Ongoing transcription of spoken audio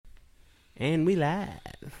And we live.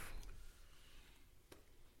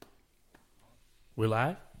 We're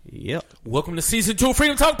live? Yep. Welcome to Season 2 of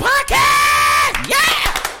Freedom Talk Podcast!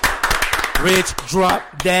 Yeah! Rich,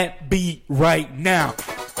 drop that beat right now.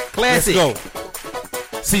 Classic. Let's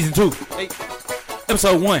go. Season 2. Hey.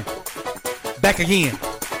 Episode 1. Back again.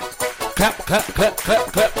 Clap, clap, clap, clap,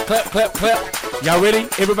 clap, clap, clap, clap. Y'all ready?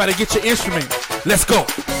 Everybody get your instrument. Let's go.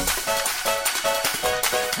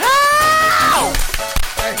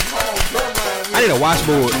 I need a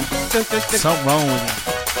washboard. Something wrong with it.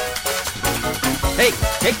 Hey.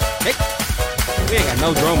 We ain't got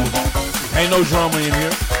no drama. Ain't no drama in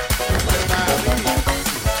here.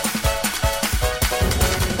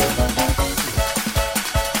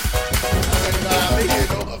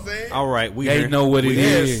 All right, we They here. know what it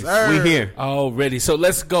is. We here. Already. So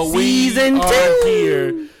let's go. Season we are 2.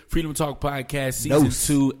 here. Freedom Talk Podcast, Season Dose.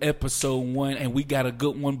 2, Episode 1. And we got a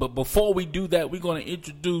good one. But before we do that, we're going to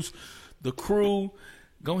introduce the crew.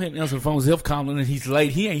 Go ahead and answer the phone. Zeph Conlon, and he's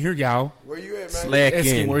late. He ain't here, y'all. Where you at, man?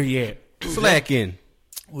 Slacking. Where he at? Slacking.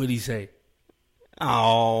 What'd he say?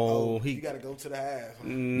 Oh, You gotta go to the half.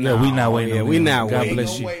 no, Yeah, we not waiting Yeah, on we him. not God waiting.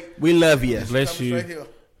 bless you. We love you. Bless Coming you. straight here.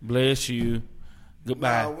 Bless you.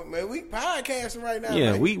 Goodbye. Nah, man, we podcasting right now.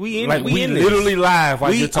 Yeah, man. we in. Like, we we in this. literally live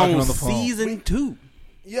while We you're talking on on the phone. season 2.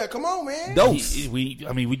 Yeah, come on, man. Dose. We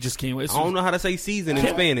just can't wait. I don't know how to say season in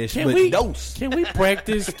Spanish, Can but we dose. Can we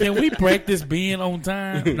practice? Can we practice being on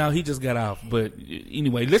time? No, he just got off. But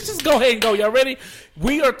anyway, let's just go ahead and go. Y'all ready?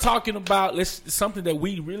 We are talking about something that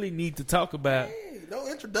we really need to talk about. Hey, no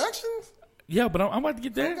introductions. Yeah, but I'm about to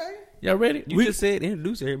get there. Okay. Y'all ready? You just said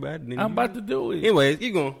introduce everybody. didn't I'm you? about to do it. Anyways,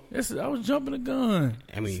 keep going. I was jumping the gun.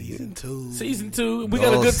 I mean, Season 2. Season 2. We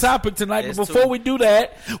got a good topic tonight. But before we do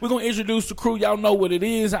that, we're going to introduce the crew. Y'all know what it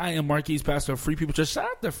is. I am Marquise, pastor of Free People Church. Shout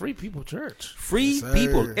out to Free People Church. free sir.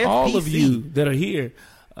 people. FPC. All of you that are here.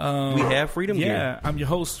 We have freedom Yeah, here. I'm your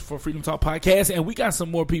host for Freedom Talk Podcast, and we got some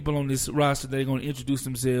more people on this roster that are going to introduce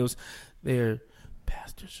themselves. They're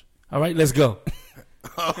pastors. All right, let's go.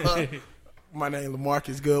 My name is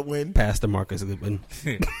LaMarcus Goodwin. Pastor Marcus Goodwin.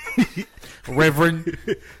 Reverend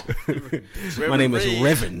My name is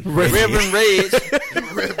Reverend. Reverend Reg.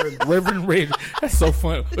 Reverend. Reverend Reg. That's so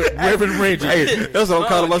fun. Reverend Reg. Hey, that's what I'm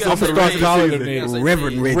calling myself for the start rest of calling the them season. niggas.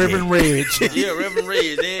 Reverend Reg. Reverend Reg. Yeah, Reverend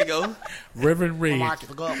Red. There you go. Reverend Reg.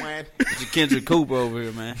 LaMarcus Goodwin. It's Kendrick Cooper over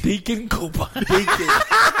here, man. Deacon Cooper.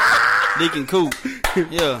 Deacon Coop.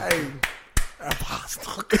 Yeah. Hey,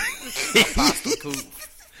 Apostle. Apostle Coop.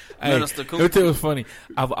 Hey, Minister Cooper. let me tell you what's funny.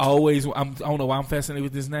 I don't know why I'm fascinated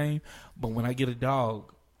with this name, but when I get a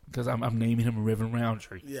dog, because I'm naming him Reverend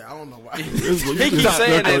Roundtree. Yeah, I don't know why. He keeps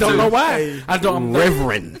saying I that don't too. know why. Hey, I don't.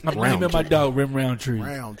 Reverend I'm naming my dog Reverend Roundtree.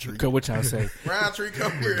 Roundtree. Okay, what y'all say? Roundtree,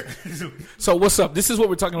 come here. So what's up? This is what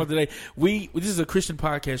we're talking about today. This is a Christian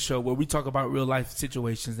podcast show where we talk about real life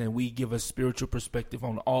situations and we give a spiritual perspective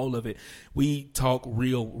on all of it. We talk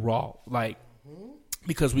real raw,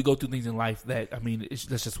 because we go through things in life that,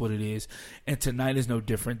 that's just what it is. And tonight is no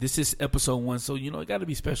different. This is episode 1, so it got to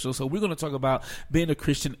be special. So we're going to talk about being a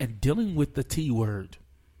Christian and dealing with the T word,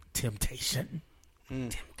 temptation.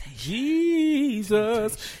 Temptation.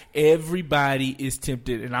 Jesus. Everybody is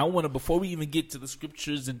tempted. And I want to, before we even get to the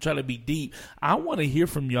scriptures and try to be deep, I want to hear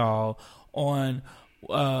from y'all on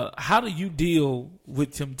how do you deal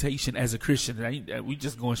with temptation as a Christian? We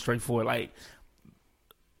just going straight for it.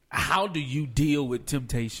 How do you deal with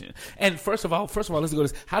temptation? And first of all, let's go to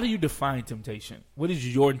this. How do you define temptation? What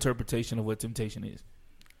is your interpretation of what temptation is?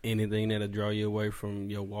 Anything that'll draw you away from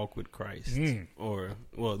your walk with Christ, or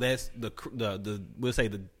that's the we'll say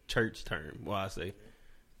the church term. Well, I say,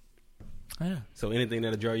 Yeah. so anything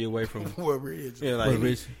that'll draw you away from, Whoever it is. yeah,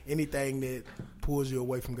 like Anything that pulls you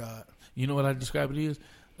away from God. You know what I describe it as?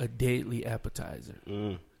 A deadly appetizer.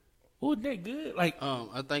 Oh, isn't that good?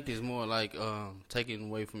 I think it's more like taking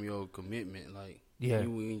away from your commitment. Like, Yeah.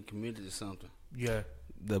 you ain't committed to something. Yeah.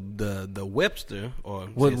 the Webster or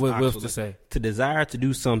What says Webster Oxford, say? to desire to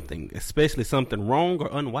do something, especially something wrong or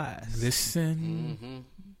unwise. Listen,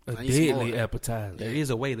 a Now you deadly smart. appetizer. There is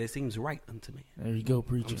a way that seems right unto me. There you go,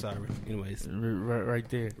 preacher. I'm sorry. Anyways, Right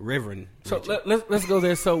there. Reverend. So Richard. let's go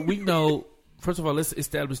there. So we know, first of all, let's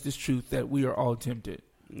establish this truth that we are all tempted.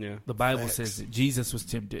 Yeah. The Bible Facts. says that Jesus was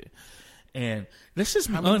tempted. And let's just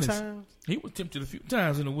be How many honest. times? He was tempted a few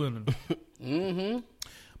times in the wilderness. Mm-hmm.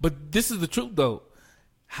 But this is the truth, though.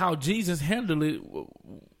 How Jesus handled it,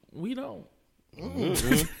 we don't.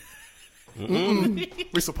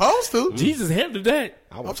 We're supposed to. Jesus handled that.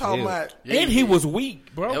 I'm talking about And he was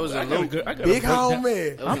weak, bro. That was I a gotta Luke. go- I gotta big break home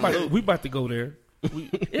down- man. We about to go there.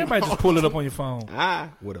 Everybody just pull it up on your phone. I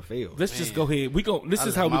would have failed. Let's just go ahead. This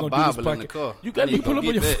is how we're my gonna do this Bible in the podcast. car. You got I need to pull to up go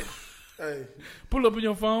on your get phone. Hey, Pull up on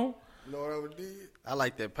your phone. you know what I would did? I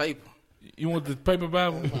like that paper. You want the paper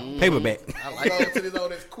Bible? Paperback. I I like go to this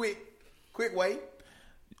old that's quick way.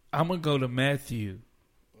 I'm gonna go to Matthew.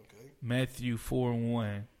 Okay. Matthew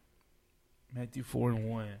 4:1. Matthew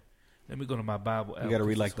 4:1. Let me go to my Bible. You got to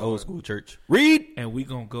read like the old school church. Read. And we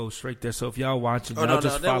gonna go straight there. So if y'all watching, Oh y'all no,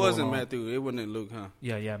 just that follow wasn't along. Matthew. It wasn't in Luke, huh?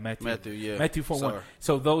 Yeah, Matthew. Matthew, yeah. Matthew 4:1. Sorry.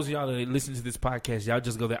 So those of y'all that listen to this podcast, y'all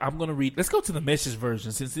just go there. I'm gonna read. Let's go to the Message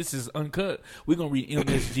version since this is uncut. We're gonna read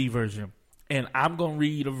MSG version, and I'm gonna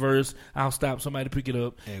read a verse. I'll stop. Somebody pick it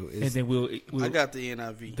up, Hey, and then we'll I got the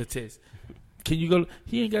NIV. the test. Can you go?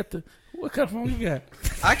 He ain't got the. What kind of phone you got?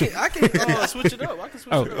 I can switch it up. I can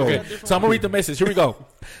switch Oh, it up. okay. I got different So I'm gonna read the message. Here we go.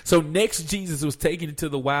 So next, Jesus was taken into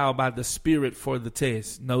the wild by the Spirit for the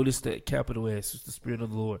test. Notice that capital S is the Spirit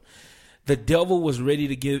of the Lord. The devil was ready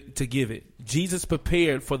to give it. Jesus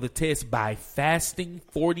prepared for the test by fasting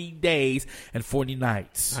 40 days and 40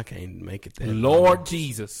 nights. I can't make it that Lord long.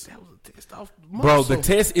 Jesus, That was a test off bro, the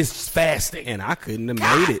test is fasting. And I couldn't have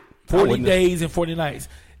made it. I 40 wouldn't have- days and 40 nights.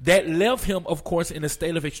 That left him, of course, in a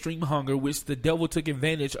state of extreme hunger, which the devil took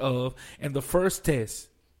advantage of. And the first test,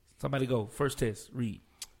 somebody go, first test, read.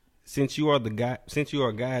 Since you are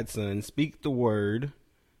God's son, speak the word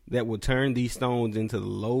that will turn these stones into the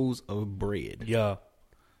loaves of bread. Yeah.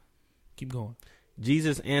 Keep going.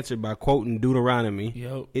 Jesus answered by quoting Deuteronomy.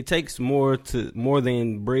 Yep. It takes more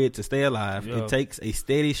than bread to stay alive. Yep. It takes a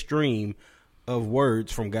steady stream of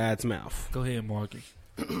words from God's mouth. Go ahead, Marcus.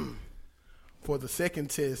 For the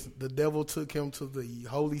second test, the devil took him to the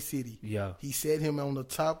holy city. Yeah. He set him on the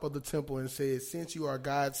top of the temple and said, since you are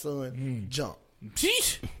God's son, jump.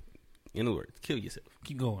 Sheesh. In other words, kill yourself.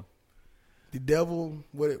 Keep going. The devil,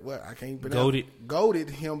 what I can't pronounce. Goaded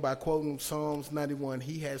him by quoting Psalms 91.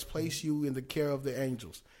 He has placed you in the care of the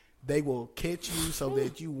angels. They will catch you so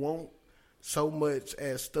that you won't so much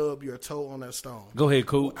as stub your toe on that stone. Go ahead,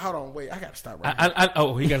 Cool. Hold on, wait. I got to stop right here.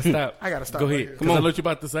 Oh, he got to stop. I gotta stop Go right ahead. here. Come on. I know what you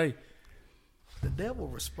about to say. The devil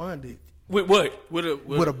responded With what? With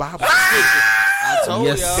a Bible. I told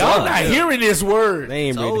Yes, y'all. sir. Y'all not hearing this word. They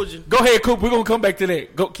ain't Told ready. you. Go ahead, Coop. We're going to come back to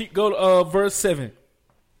that. Go to verse 7.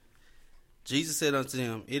 Jesus said unto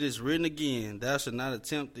him, it is written again, thou shalt not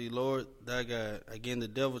attempt the Lord thy God. Again, the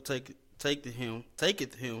devil taketh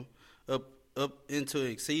him up into an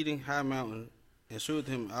exceeding high mountain, and shewed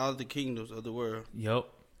him all the kingdoms of the world. Yep.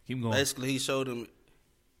 Keep going. Basically, he showed him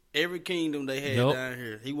every kingdom they had Yup. down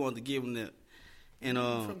here. He wanted to give them that. And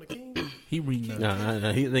From the king. He reading that.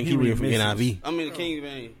 Nah, he think He he reading from read NIV. I mean, the king,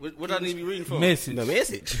 man. What I need to be reading for? Message. The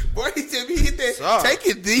message. Boy, he said he hit that. Sorry. Take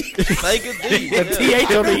it deep. Take a D. The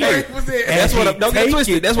TH over here. That's what. Don't get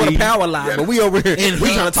twisted. That's what a power line. But we over here.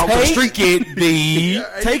 We trying to talk the street. It thee.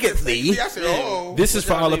 Take it, thee. I said, oh. This is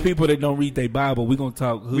for all the people that don't read their Bible. We're going to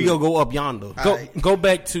talk. We gonna go up yonder. Go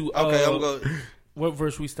back to Okay, I'm going to what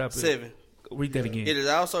verse we stopped at? 7. Read that again. It is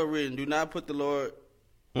also written, do not put the Lord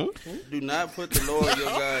your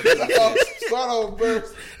God to the test. Start on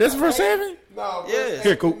verse. That's verse 7? No, Yeah.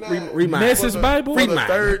 Here, cool. Read mine. Message Bible? For the mine.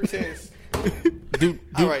 third test.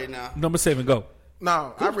 All right, now. Number 7, go.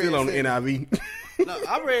 No, I read Still on seven. NIV. No,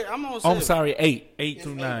 I'm on 7. Oh, I'm sorry, 8. 8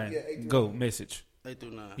 through eight, 9. yeah, 8 through Go, 9. message. 8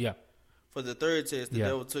 through 9. Yeah, For the third test, the Yeah.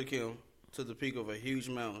 devil took him to the peak of a huge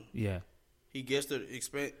mountain. yeah. He gestured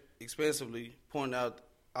expansively, pointing out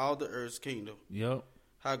all the earth's kingdom, Yep.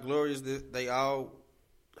 how glorious they all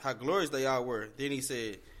were. Then he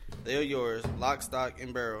said, "They are yours, lock, stock,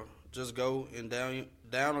 and barrel. Just go and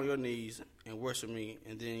down on your knees and worship me,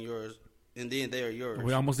 and then they are yours."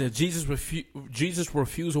 We're almost there. Jesus'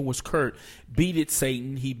 refusal was curt. Beat it,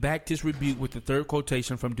 Satan. He backed his rebuke with the third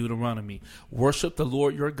quotation from Deuteronomy. Worship the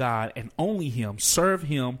Lord your God and only him. Serve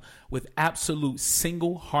him with absolute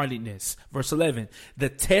single-heartedness. Verse 11. The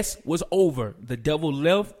test was over. The devil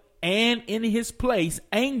left, and in his place,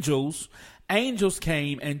 angels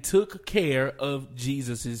came and took care of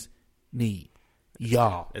Jesus' need.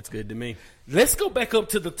 Y'all. That's good to me. Let's go back up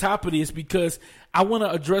to the top of this because I want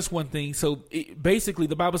to address one thing. So basically,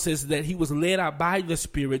 the Bible says that he was led out by the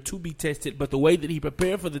Spirit to be tested, but the way that he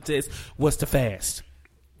prepared for the test was to fast.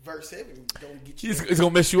 Verse 7 gonna get you. It's going to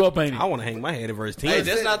mess you up, ain't I it? want to hang my head at verse 10. Hey,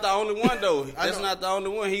 that's not the only one though. I That's know. not the only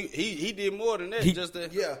one. He did more than that. Just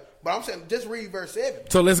that. Yeah, but I'm saying just read verse 7.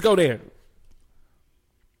 So let's go there.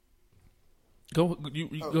 Go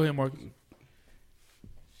ahead, Mark.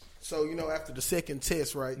 So, after the second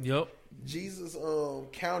test, right? Yep. Jesus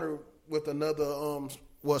countered with another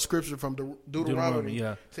scripture from Deuteronomy.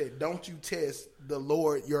 Yeah. Said, don't you test the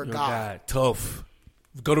Lord your Your God. God. Tough.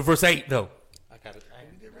 Go to verse 8, though. You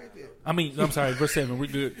did right there. I mean, I'm sorry, verse 7. We're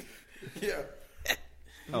good. Yeah.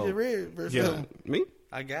 You Oh. just read verse Yeah. 7. Me?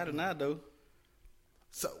 I got it now though.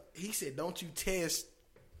 So he said, don't you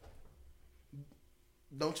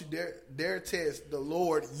dare test the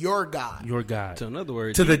Lord your God. Your God. So in other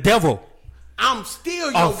words, To the devil. I'm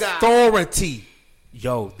still your God. Authority.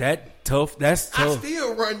 Yo, that's tough. I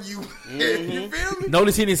still run you. You feel me?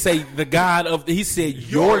 Notice he didn't say the God of. He said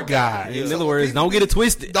your God. in So other words, don't get it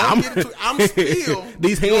twisted. I'm still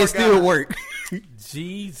These your hands still God. work.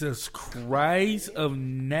 Jesus Christ of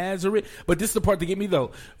Nazareth. But this is the part that get me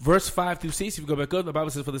though. Verse 5 through 6, if you go back up, the Bible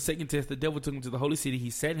says, for the second test, the devil took him to the holy city. He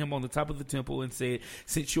sat him on the top of the temple and said,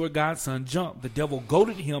 since you're God's son, jump. The devil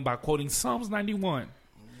goaded him by quoting Psalms 91.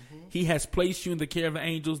 He has placed you in the care of the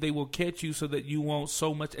angels. They will catch you so that you won't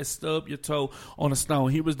so much as stub your toe on a stone.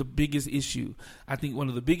 Here was the biggest issue. I think one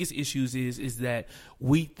of the biggest issues is that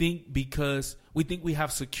we think we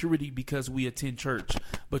have security because we attend church.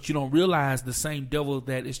 But you don't realize the same devil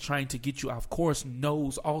that is trying to get you off course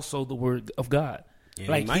knows also the word of God. Yeah,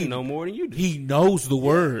 like he might know more than you do. He knows the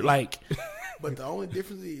word. Like But the only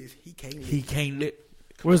difference is he can't live. he can't live.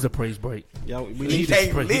 Where's the praise break? Yo, we He need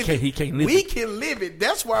can't pray. live He can't live We it. can live it.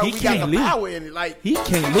 That's why He we got can't the live. power in it. Like He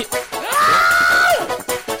can't live.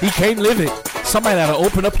 He can't live it. Somebody gotta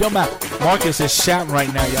open up your mouth. Marcus is shouting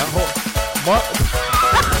right now, y'all.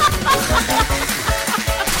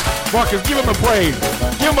 Marcus, give him a praise.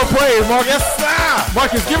 Give him a praise, Marcus. Yes, sir.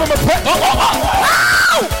 Marcus, give him a praise.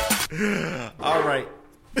 All right.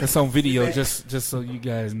 That's on video, just so you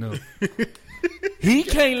guys know. He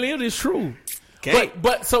can't live. It's true.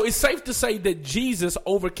 But so it's safe to say that Jesus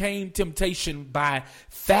overcame temptation by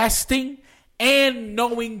fasting and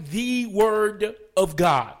knowing the word of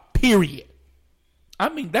God. Period. I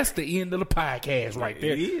mean, that's the end of the podcast right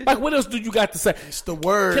there. Yeah. Like, what else do you got to say? it's the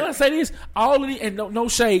word. Can I say this? All of the, and no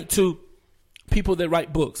shade to people that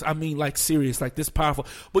write books. I mean, like serious, like this powerful.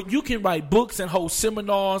 But you can write books and hold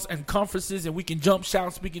seminars and conferences, and we can jump,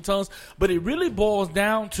 shout, speak in tongues. But it really boils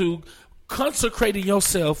down to consecrating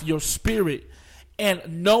yourself, your spirit, and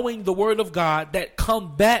knowing the word of God that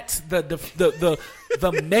combats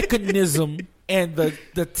the mechanism and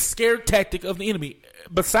the scare tactic of the enemy.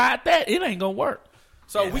 Beside that, it ain't gonna work.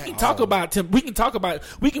 So we can talk about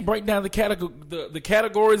we can break down the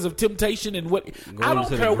categories of temptation and what. I don't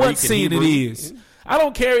care what sin it is. I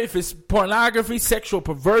don't care if it's pornography, sexual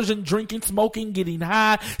perversion, drinking, smoking, getting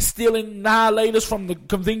high, stealing annihilators from the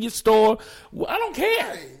convenience store. I don't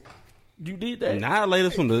care. You did that?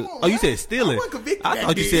 Annihilators from the. Oh, you said stealing. I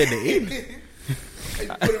thought you said the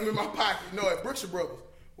end. I put them in my pocket. You know, at Brooks Brothers,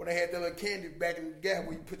 when they had that little candy back in the gap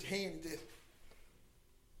where you put your hand in this.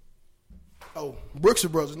 Oh, Brooks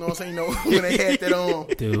Brothers, you know what I'm saying? You know, when they had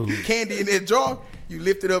that Dude. candy in that jar, you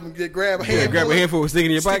lift it up and just grab a handful. Grab a handful, stick it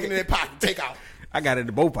in your stick pocket. it in that pocket, take out. I got it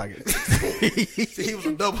in both pockets. See, he was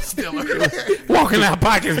a double stealer. Walking out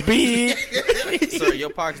pockets big. Sir, your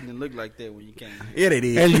pockets didn't look like that when you came. Yeah, they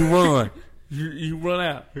did. And you run. You run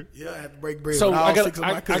out. Yeah, I had to break bread. So with all I six of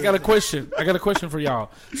my got cousins. a question. I got a question for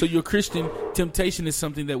y'all. So you're Christian. Temptation is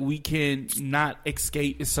something that we can not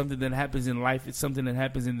escape. It's something that happens in life. It's something that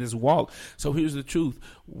happens in this walk. So here's the truth.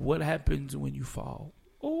 What happens when you fall?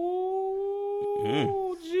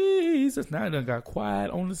 Oh, Jesus. Now I done got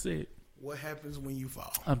quiet on the set. What happens when you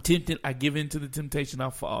fall? I'm tempted. I give in to the temptation. I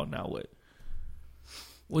fall. Now what?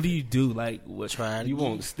 What do you do? Like what? Try it. You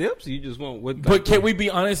want steps? You just want what? But can we be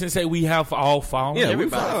honest and say we have all fallen? Yeah, we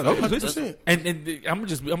Everybody found. falls. 100%. And I'm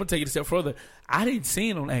gonna take it a step further. I didn't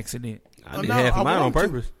sin on accident. I Oh, did no, half I of mine on want to.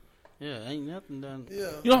 purpose. Yeah, ain't nothing done.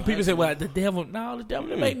 Yeah. You know how people say, "Well, the devil." No, the devil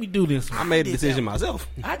didn't make me do this. I made a decision myself.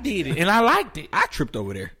 I did it, and I liked it. I tripped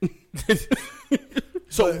over there.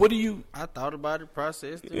 So what do you? I thought about it,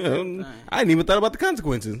 processed it. You everything. know, I didn't even thought about the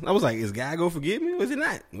consequences. I was like, "Is God gonna forgive me or is he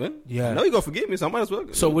not?" Well, Yeah. I know he gonna forgive me, so I might as well.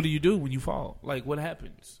 So what do you do when you fall? Like what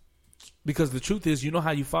happens? Because the truth is, you know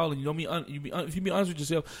how you fall, and you know if you be honest with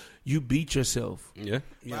yourself, you beat yourself. Yeah.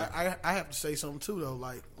 I have to say something too though.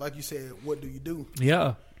 Like you said, what do you do?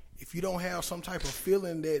 Yeah, If you don't have some type of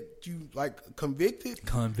feeling that you like convicted,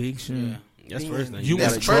 conviction. That's the then first thing. You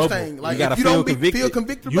that's in the first trouble. thing. Like You gotta if you don't feel feel convicted.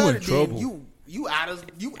 convicted You about in it, trouble. then you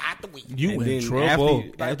out the way. You And in then trouble.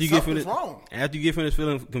 After you get something's finished, wrong. after you get finished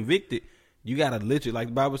feeling convicted, you gotta literally, like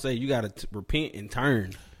the Bible says, you gotta repent and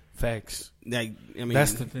turn. Facts. Like I mean,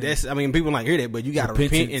 That's the thing. people like hear that, but you gotta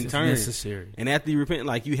repent Repentance and is turn. necessary. And after you repent,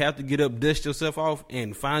 like you have to get up, dust yourself off,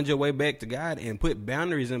 and find your way back to God, and put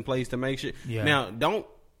boundaries in place to make sure. Yeah. Now, don't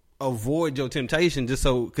avoid your temptation just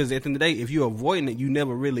so, because at the end of the day, if you're avoiding it, you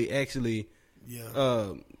never really actually,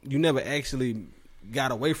 Yeah. you never actually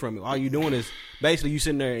got away from it. All you doing is basically you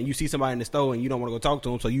sitting there and you see somebody in the store and you don't want to go talk to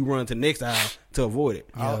them, so you run to the next aisle to avoid it.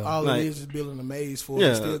 All like, it is building a maze for it.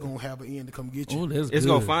 It's still gonna have an end to come get you. Ooh, that's it's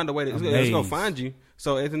good. gonna find a way. It's gonna find you.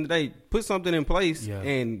 So at the end of the day, put something in place. Yeah.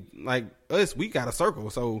 And like us, we got a circle.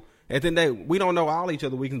 So at the end of the day, we don't know all each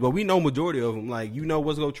other weaknesses, but we know majority of them. Like, you know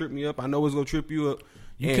what's gonna trip me up. I know what's gonna trip you up.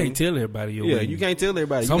 You can't tell everybody your way. You can't tell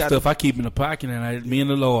everybody. Some stuff I keep in the pocket, and me and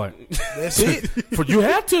the Lord. That's it. For you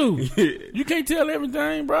have to. You can't tell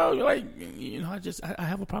everything, bro. You're like, I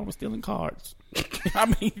have a problem with stealing cards. I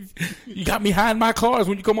mean, you got me hiding my cards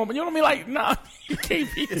when you come home. You know what I mean? Like, nah, you can't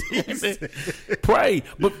be doing that. Pray.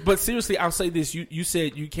 But seriously, I'll say this. You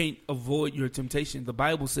said you can't avoid your temptation. The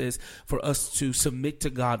Bible says for us to submit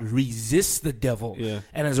to God, resist the devil. Yeah.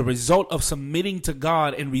 And as a result of submitting to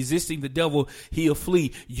God and resisting the devil, he'll flee.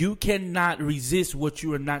 You cannot resist what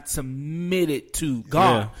you are not submitted to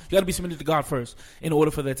God. Yeah. You got to be submitted to God first in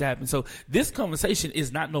order for that to happen. So this conversation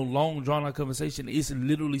is not no long, drawn-out conversation. It's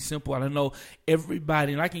literally simple. I don't know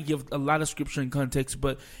everybody, and I can give a lot of scripture and context,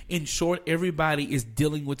 but in short, everybody is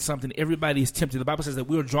dealing with something. Everybody is tempted. The Bible says that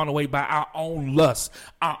we are drawn away by our own lust,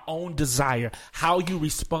 our own desire. How you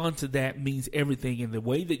respond to that means everything, and the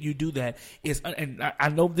way that you do that is, and I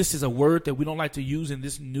know this is a word that we don't like to use in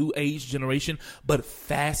this new age generation, but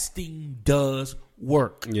fasting does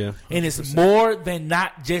work. Yeah. And it's more than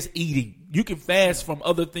not just eating. You can fast from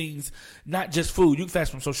other things, not just food. You can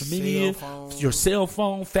fast from social media, your cell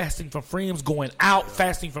phone, fasting from friends, going out,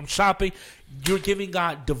 fasting from shopping. You're giving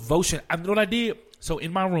God devotion. I know what I did? So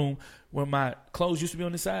in my room where my clothes used to be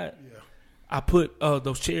on the side, I put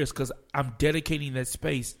those chairs because I'm dedicating that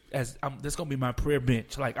space as that's going to be my prayer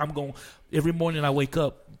bench. Like every morning I wake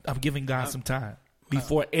up, I'm giving God some time.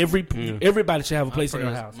 Before everybody should have a place in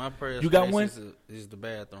their house. My prayer you got one? Is the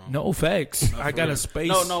bathroom. No facts. I got a space.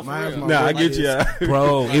 No, for real. Nah, I get you,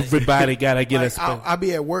 bro. Everybody gotta get a space. I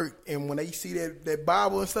be at work, and when they see that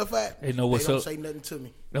Bible and stuff they know what's they don't up. say nothing to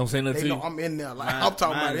me. Don't say nothing They to know you. I'm in there. Like I'm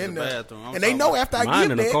talking about in there, bathroom. and they know after I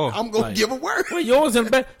get there, I'm gonna give a word. Wait, yours in the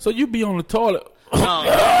back. So you be on the toilet. No,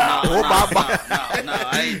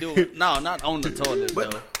 I ain't doing. No, not on the toilet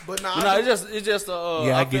though. But it's just.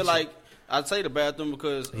 I feel you. like I'd say the bathroom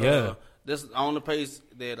because this is the only place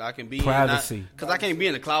that I can be privacy. Because I can't be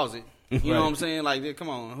in the closet. You know what I'm saying? Like, come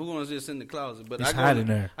on, who wants to just sit in the closet? But I go in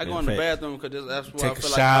there. I go in the bathroom because that's where Take I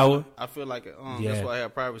feel a shower. like I feel like that's why I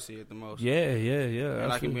have privacy at the most. Yeah.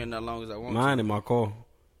 And I can be in there as long as I want. Mine in my car.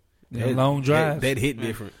 That long drive. That hit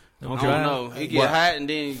different. I don't know. It get hot and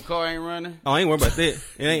then your car ain't running. Oh, I ain't worried about that.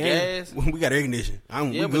 It ain't Gas. We got air conditioning.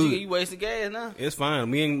 Yeah, but good. you wasting gas now. It's fine.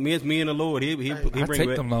 Me and the Lord. He I bring take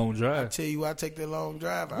it them long drive. I tell you, I take that long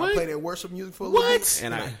drive. What? I play that worship music for a little bit,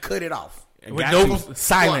 And and I I cut it off. With no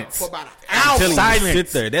silence. For about an I'm hour. telling you, Silence. sit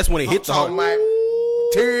there. That's when it hits the talking heart.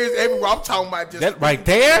 about tears everywhere. I'm talking about just That right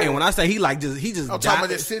there. And when I say he just I'm talking about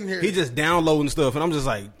just sitting here. He just downloading stuff, and I'm just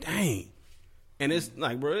like, dang. And it's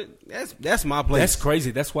like, bro, that's my place. That's crazy.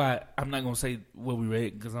 That's why I'm not gonna say where we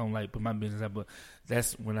read because I don't like put my business out. But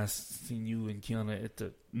that's when I seen you and Kiana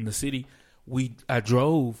in the city. I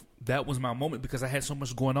drove. That was my moment because I had so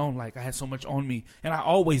much going on. Like I had so much on me, and I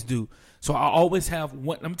always do. So I always have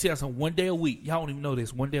one. Let me tell you something. One day a week. Y'all don't even know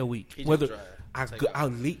this. One day a week. Whether I'll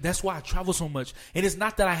leave. That's why I travel so much. And it's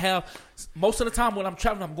not that I have most of the time when I'm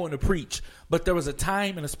traveling, I'm going to preach. But there was a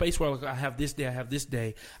time and a space where I have this day. I have this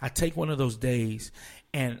day. I take one of those days.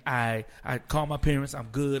 And I call my parents. I'm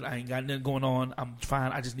good. I ain't got nothing going on. I'm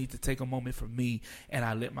fine. I just need to take a moment for me. And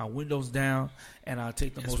I let my windows down. And I'll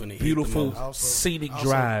take the most beautiful scenic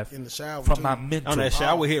drive in the shower from too. my mental. On that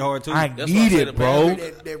shower hit hard too. I need it, bro.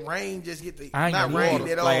 That rain just get the not rain.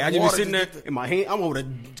 That Like I just be water sitting there get in my hand. I'm over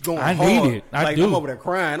there going I hard. need it. I like do. I'm over there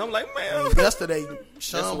crying. I'm like, man. Yesterday,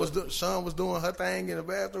 Sean was doing her thing in the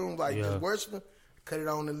bathroom, like just worshiping. Cut it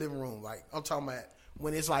on in the living room. Like I'm talking about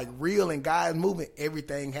when it's like real and guys moving,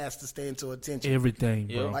 everything has to stand to attention. Everything,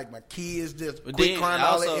 bro. Like my kids just But quit then crying.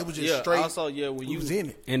 also, All that. It was just straight. Also, when you you was in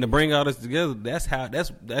it. And to bring all this together,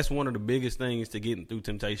 that's one of the biggest things to getting through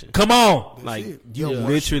temptation. Come on. Like it. you Yeah.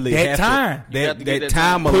 literally That have time. to, You have to get that that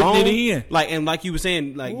time time. alone. Putting it in. Like and like you were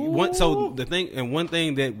saying, like one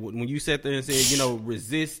thing that when you sat there and said,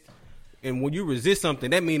 resist. And when you resist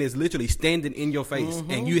something, that means it's literally standing in your face,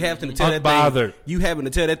 and you have to tell that Unbothered. thing. You having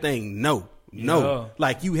to tell that thing no. Yeah.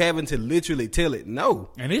 Like you having to literally tell it no,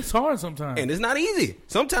 And it's hard sometimes. and it's not easy.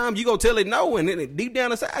 Sometimes you go tell it no, and then deep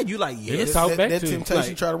down inside you like yes. It's talk back That to it. temptation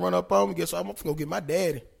Like- try to run up on me. Guess what? I'm gonna go get my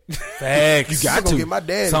daddy. Facts. I'm gonna get my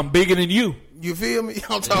daddy. Something bigger than you. You feel me?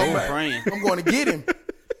 I'm talking about. praying. I'm going to get him,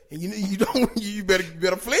 and you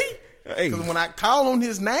better flee. Hey. Because when I call on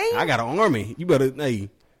his name, I got an army. You better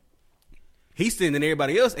He's sending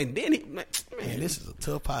everybody else, and then man, this is a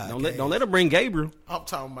tough podcast. Don't let him bring Gabriel. I'm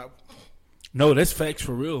talking about. No, that's facts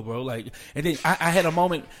for real, bro. Like, and then I had a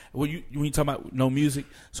moment when you talk about no music.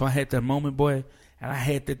 So I had that moment, boy, and I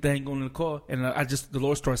had that thing on in the car, and the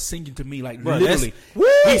Lord started singing to me, like, bro, literally.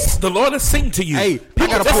 The Lord will sing to you. Hey, I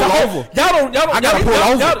gotta pull over.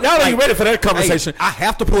 Y'all ain't ready for that conversation. Hey, I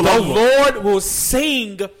have to pull over. The Lord will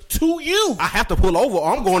sing to you. I have to pull over,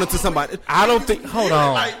 or I'm going into somebody. I don't think. Hold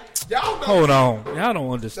on. Like, Hold on. Y'all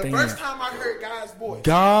don't understand. The first time I heard God's voice,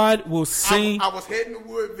 God will sing. I was heading to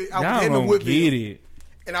Woodville. Y'all don't get it.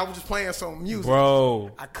 And I was just playing some music.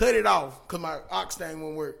 Bro. I cut it off because my aux thing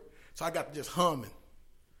wouldn't work. So I got to just humming.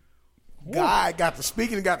 God got to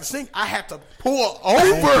speaking and got to sing. I had to pull over.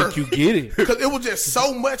 I don't think you get it. Because it was just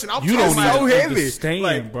so much. And I'm You don't so even heavy. understand,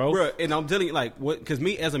 Like, bro. And I'm telling you, like, what? Because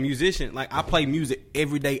me as a musician, like, I play music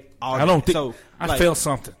every day, all day. I don't think. So, I like, felt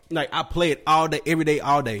something. Like, I play it all day, every day,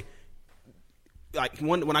 all day. Like,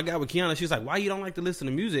 when I got with Kiana, she was like, "Why you don't like to listen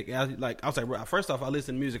to music?" I was like, bro, first off, I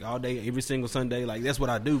listen to music all day, every single Sunday. Like, that's what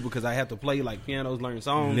I do because I have to play like pianos, learn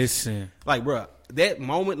songs. Listen, like, bro, that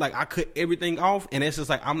moment, like, I cut everything off, and it's just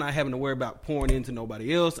like I'm not having to worry about pouring into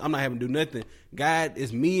nobody else. I'm not having to do nothing. God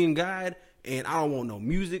is me and God. And I don't want no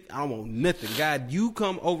music. I don't want nothing. God, you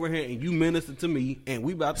come over here and you minister to me, and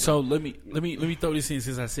we about to. So let me throw this in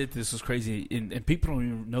since I said this was crazy, and people don't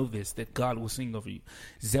even know this, that God will sing over you.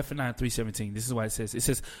 Zephaniah 3:17. This is why it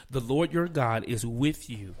says, "The Lord your God is with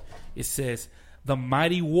you." It says, "The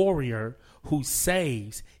mighty warrior who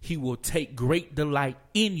saves, he will take great delight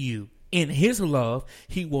in you. In his love,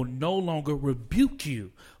 he will no longer rebuke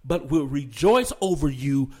you, but will rejoice over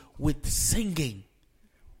you with singing."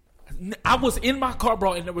 I was in my car,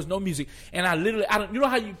 bro, and there was no music. And you know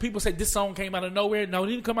how people say this song came out of nowhere? No, it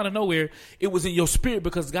didn't come out of nowhere. It was in your spirit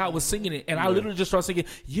because God was singing it. And I literally just started singing,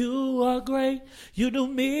 "You are great. You do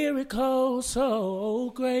miracles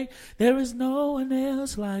so great. There is no one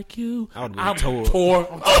else like you." I'm tore.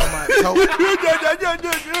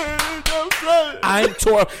 I'm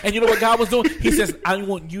tore. And you know what God was doing? He says, "I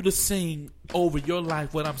want you to sing over your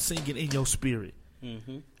life what I'm singing in your spirit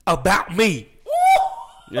about me."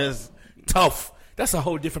 Yes. Tough. That's a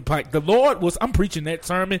whole different part. I'm preaching that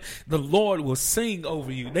sermon. The Lord will sing over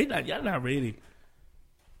you. Y'all not ready.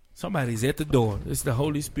 Somebody's at the door. It's the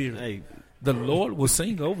Holy Spirit. Hey. The Lord will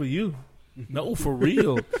sing over you. No, for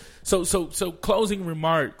real. So closing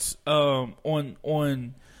remarks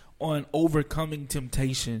on overcoming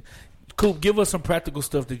temptation. Cool. Give us some practical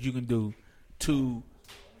stuff that you can do to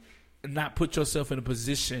not put yourself in a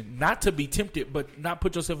position, not to be tempted, but not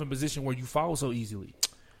put yourself in a position where you fall so easily.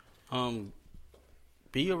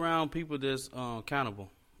 Be around people that's accountable.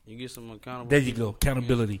 You get some accountable. There you go,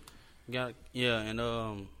 accountability.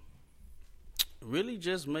 And really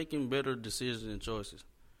just making better decisions and choices.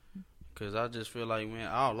 Because I just feel like, man,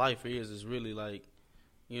 all life is really like,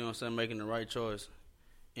 you know what I'm saying, making the right choice.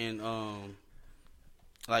 And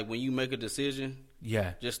like when you make a decision,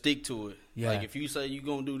 just stick to it. Yeah. Like if you say you're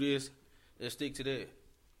gonna do this, just stick to that.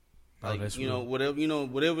 Like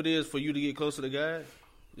whatever it is for you to get closer to God.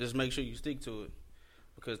 Just make sure you stick to it,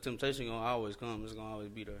 because temptation gonna always come. It's gonna always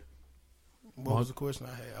be there. What was the question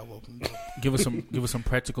I had? I opened the door. Give us some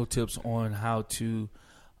practical tips on how to,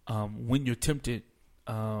 when you're tempted,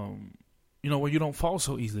 where you don't fall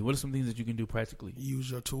so easily. What are some things that you can do practically? Use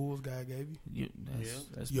your tools God gave you.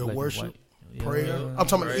 That's your worship, prayer. I'm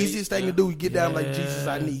talking about the easiest thing to do. Get down like, "Jesus,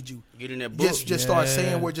 I need you." Get in that book. Just start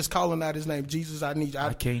saying, we're just calling out His name. "Jesus, I need you."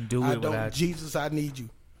 I can't do it without you. Jesus, I need you.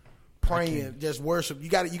 Praying, just worship. You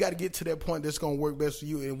got to get to that point that's going to work best for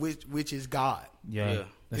you, and which is God. Yeah.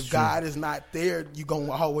 If God is not there, you're going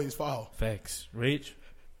to always fall. Facts. Rich,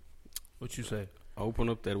 what you say? Open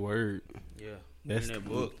up that word. Yeah. That's in that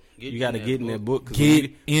book. You got to get in that book.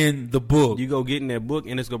 Get in the book. You go get in that book,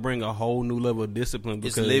 and it's going to bring a whole new level of discipline.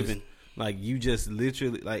 Because, it's living. Like, you just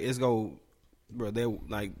literally, like, it's going, bro, That's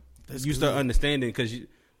you good. start understanding, because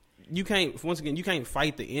you can't, once again, you can't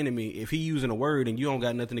fight the enemy if he using a word and you don't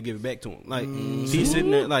got nothing to give it back to him. Like, he's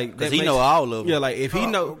sitting there, like, because he know all of them. Yeah, like, if he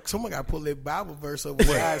know. Someone got to pull that Bible verse up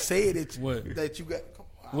where God said it. That you got.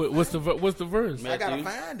 What's the verse? I got to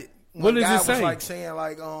find it. What does it say? Was like saying,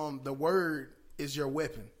 like, the word is your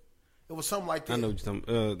weapon. It was something like that. I know what you're talking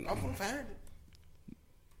about. I'm going to find it.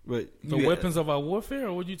 But the weapons of our warfare,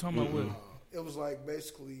 or what you talking about? It was like,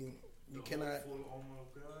 basically, you cannot.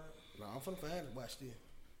 No, I'm going to find it. Watch this.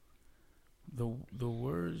 The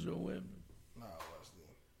word is your weapon. No, watch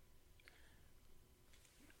this.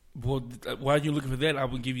 Well, while you're looking for that, I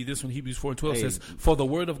will give you this one. Hebrews 4:12 says, "For the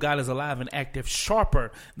word of God is alive and active,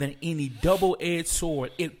 sharper than any double-edged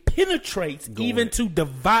sword. It penetrates even to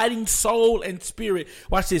dividing soul and spirit.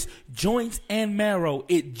 Watch this. Joints and marrow.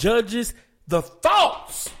 It judges the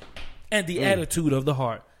thoughts and the attitude of the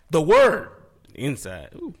heart. The word. Inside.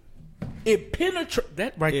 Ooh. It penetrates.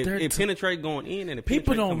 That right there. It penetrates going in and it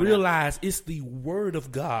People don't realize it's the word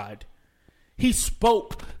of God. He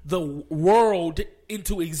spoke the world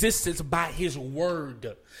into existence by his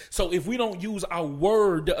word. So if we don't use our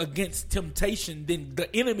word against temptation, then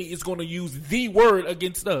the enemy is going to use the word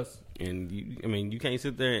against us. And you can't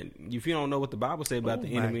sit there and if you don't know what the Bible says about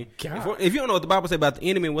the enemy. God. If you don't know what the Bible says about the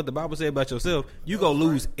enemy and what the Bible says about yourself, you go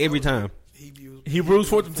lose every time. Hebrews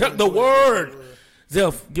 4, the word.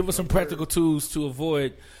 Zeph, give us some practical tools to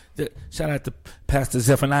avoid. Shout out to Pastor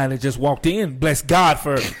Zephaniah that just walked in. Bless God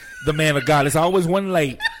for the man of God. It's always one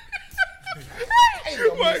late.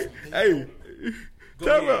 Hey,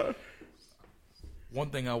 tell me. One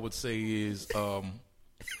thing I would say is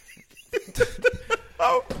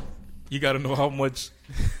you got to know how much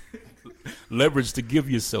leverage to give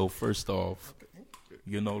yourself, first off.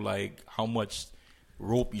 You know, like how much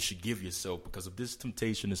rope you should give yourself, because if this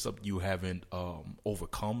temptation is something you haven't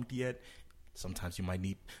overcome yet, sometimes you might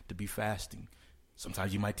need to be fasting.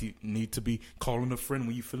 Sometimes you might need to be calling a friend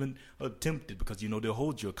when you're feeling tempted, because, you know, they'll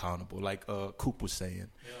hold you accountable, like Coop was saying.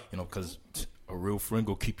 Yeah. You know, because a real friend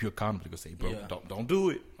will keep you accountable. They'll say, bro, don't do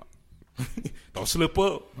it. Don't slip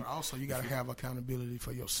up. But also, you got to have accountability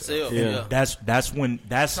for yourself. Yeah. That's when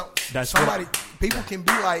somebody. People can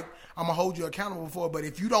be like, I'm gonna hold you accountable for it, but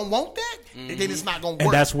if you don't want that, then it's not gonna work.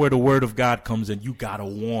 And that's where the word of God comes in. You gotta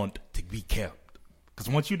want to be kept, because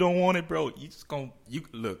once you don't want it, bro, you just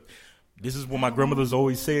look. This is what my grandmother's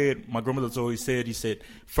always said. He said,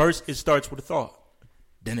 first it starts with a thought,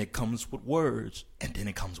 then it comes with words, and then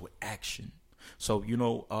it comes with action. So, you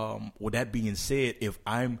know, with that being said, if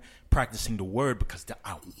I'm practicing the word because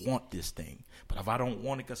I want this thing, but if I don't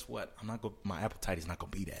want it, guess what? My appetite is not gonna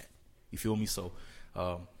be that. You feel me? So,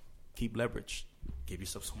 keep leverage. Give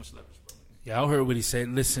yourself so much leverage, bro. Y'all heard what he said.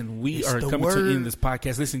 Listen, we are coming to the end of this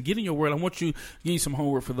podcast. Listen, get in your word. I want you to give you some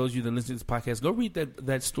homework for those of you that listen to this podcast. Go read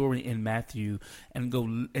that story in Matthew and go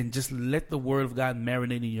and just let the word of God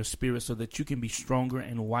marinate in your spirit so that you can be stronger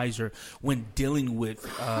and wiser when dealing with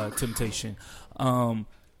temptation.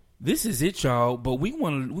 This is it, y'all. But we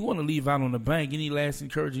want to leave out on the bank. Any last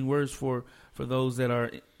encouraging words for those that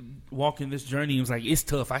are walking this journey? It was like, it's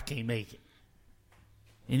tough. I can't make it.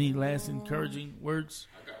 Any last encouraging words?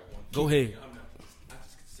 I got one. Go ahead. I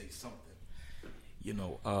just can say something. You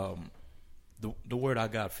know, the word I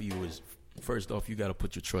got for you is, first off, you got to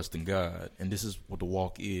put your trust in God. And this is what the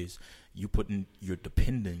walk is. You're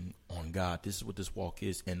depending on God. This is what this walk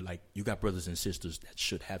is. And, like, you got brothers and sisters that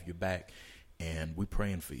should have your back. And we're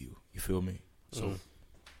praying for you. You feel me? So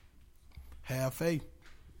have faith.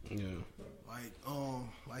 Yeah.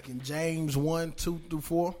 Like in James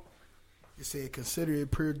 1:2-4. It said, consider it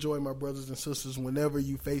pure joy, my brothers and sisters, whenever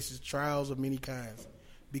you face trials of many kinds,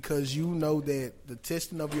 because you know that the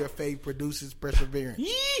testing of your faith produces perseverance.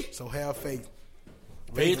 Yee! So have faith.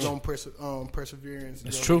 Rich. On perseverance.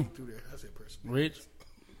 That's true. Through there. I said perseverance. Rich,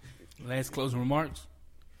 last closing remarks?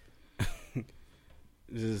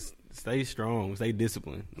 Just stay strong, stay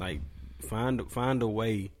disciplined. Like, find a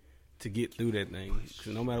way to get through that thing. 'Cause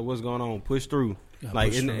no matter what's going on, push through.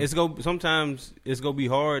 Like, sometimes it's gonna be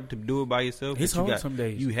hard to do it by yourself. It's hard some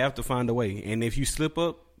days. You have to find a way, and if you slip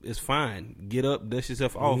up, it's fine. Get up, dust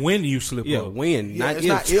yourself off. When you slip up, when, not if.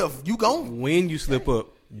 Not if you gon'. When you slip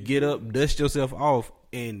up, get up, dust yourself off,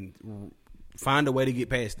 and find a way to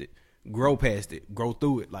get past it. Grow past it. Grow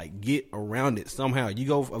through it. Like, get around it somehow.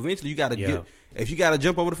 Eventually you gotta get. If you gotta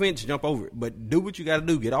jump over the fence, jump over it. But do what you gotta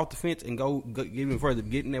do. Get off the fence and go get even further.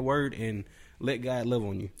 Get in that word and let God love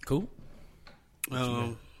on you. Cool.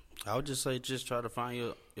 I would just say, just try to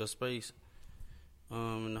find your space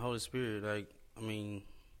in the Holy Spirit. Like, I mean,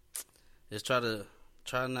 just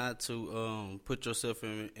try not to put yourself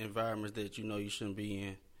in environments that you know you shouldn't be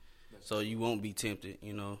in, so you won't be tempted.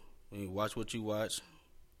 You know, watch what you watch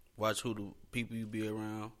who the people you be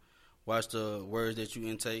around, watch the words that you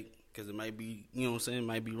intake, because it might be, you know what I'm saying, it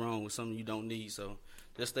might be wrong with something you don't need. So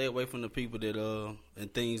just stay away from the people that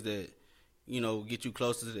and things that, you know, get you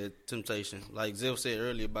closer to that temptation. Like Zeph said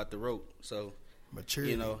earlier about the rope. So,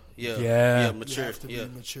 maturity. You know, mature. You have to be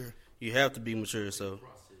mature. You have to be mature. So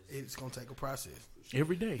it's gonna take a process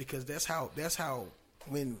every day, because that's how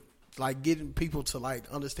when, like, getting people to, like,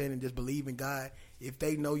 understand and just believe in God. If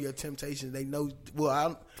they know your temptations, they know.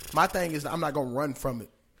 Well, my thing is, I'm not gonna run from it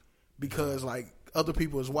because, like, other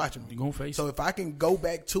people is watching me. You gonna face so it. If I can go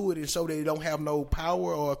back to it and show that they don't have no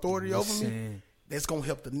power or authority over me, that's gonna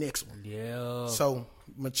help the next one. Yeah. So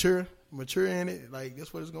mature in it. Like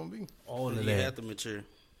that's what it's gonna be. All of You that. have to mature.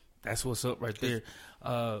 That's what's up right there.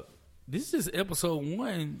 This is episode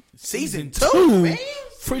 1, Season 2, man.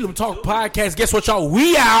 Freedom Talk Podcast. Guess what, y'all?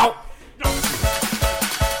 We out.